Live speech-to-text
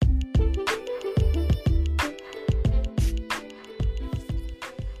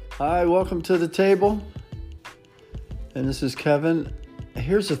Hi, welcome to the table. And this is Kevin.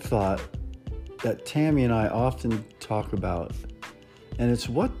 Here's a thought that Tammy and I often talk about. And it's,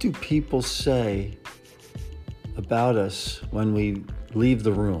 what do people say about us when we leave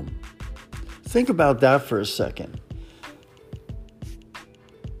the room? Think about that for a second.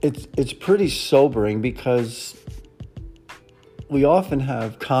 It's pretty sobering because we often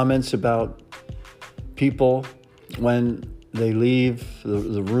have comments about people when they leave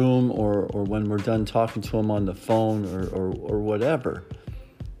the room or when we're done talking to them on the phone or whatever.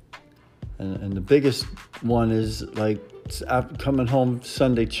 And the biggest one is like after coming home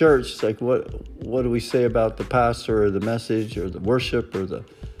Sunday church, it's like, what do we say about the pastor or the message or the worship or the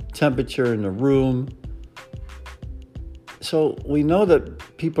temperature in the room? So we know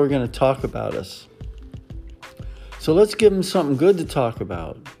that people are going to talk about us. So let's give them something good to talk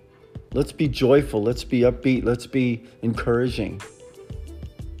about. Let's be joyful. Let's be upbeat. Let's be encouraging.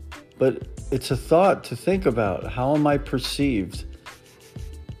 But it's a thought to think about. How am I perceived?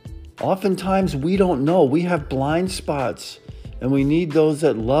 Oftentimes we don't know. We have blind spots, and we need those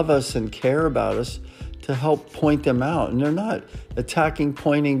that love us and care about us to help point them out. And they're not attacking,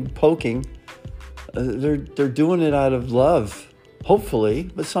 pointing, poking. They're doing it out of love, hopefully.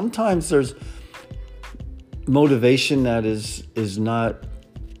 But sometimes there's motivation that is not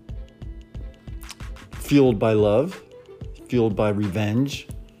fueled by love, fueled by revenge,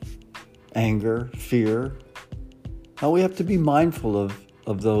 anger, fear. Now we have to be mindful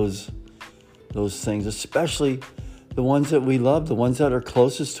of those things, especially the ones that we love, the ones that are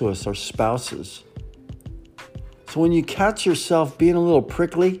closest to us, our spouses. So when you catch yourself being a little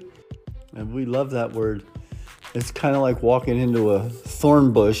prickly, and we love that word, it's kind of like walking into a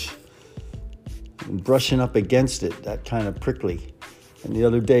thorn bush and brushing up against it, that kind of prickly. And the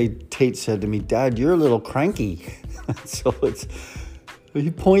other day, Tate said to me, "Dad, you're a little cranky." So he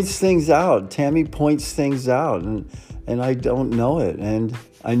points things out. Tammy points things out, and I don't know it. And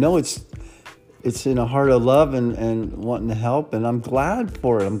I know it's in a heart of love and wanting to help, and I'm glad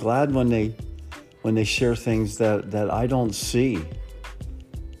for it. I'm glad when they share things that I don't see.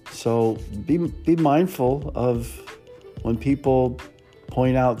 So be mindful of when people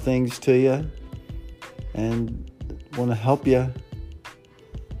point out things to you and want to help you.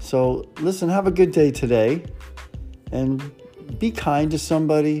 So listen, have a good day today, and be kind to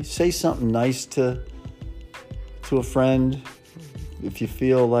somebody. Say something nice to a friend. If you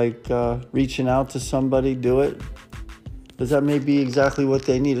feel like reaching out to somebody, do it, because that may be exactly what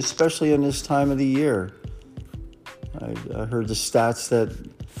they need, especially in this time of the year. I heard the stats that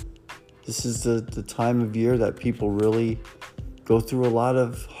this is the time of year that people really go through a lot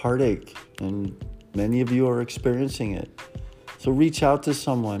of heartache, and many of you are experiencing it. So reach out to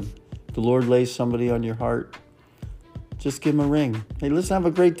someone. If the Lord lays somebody on your heart, just give them a ring. Hey, listen, have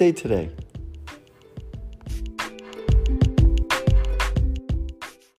a great day today.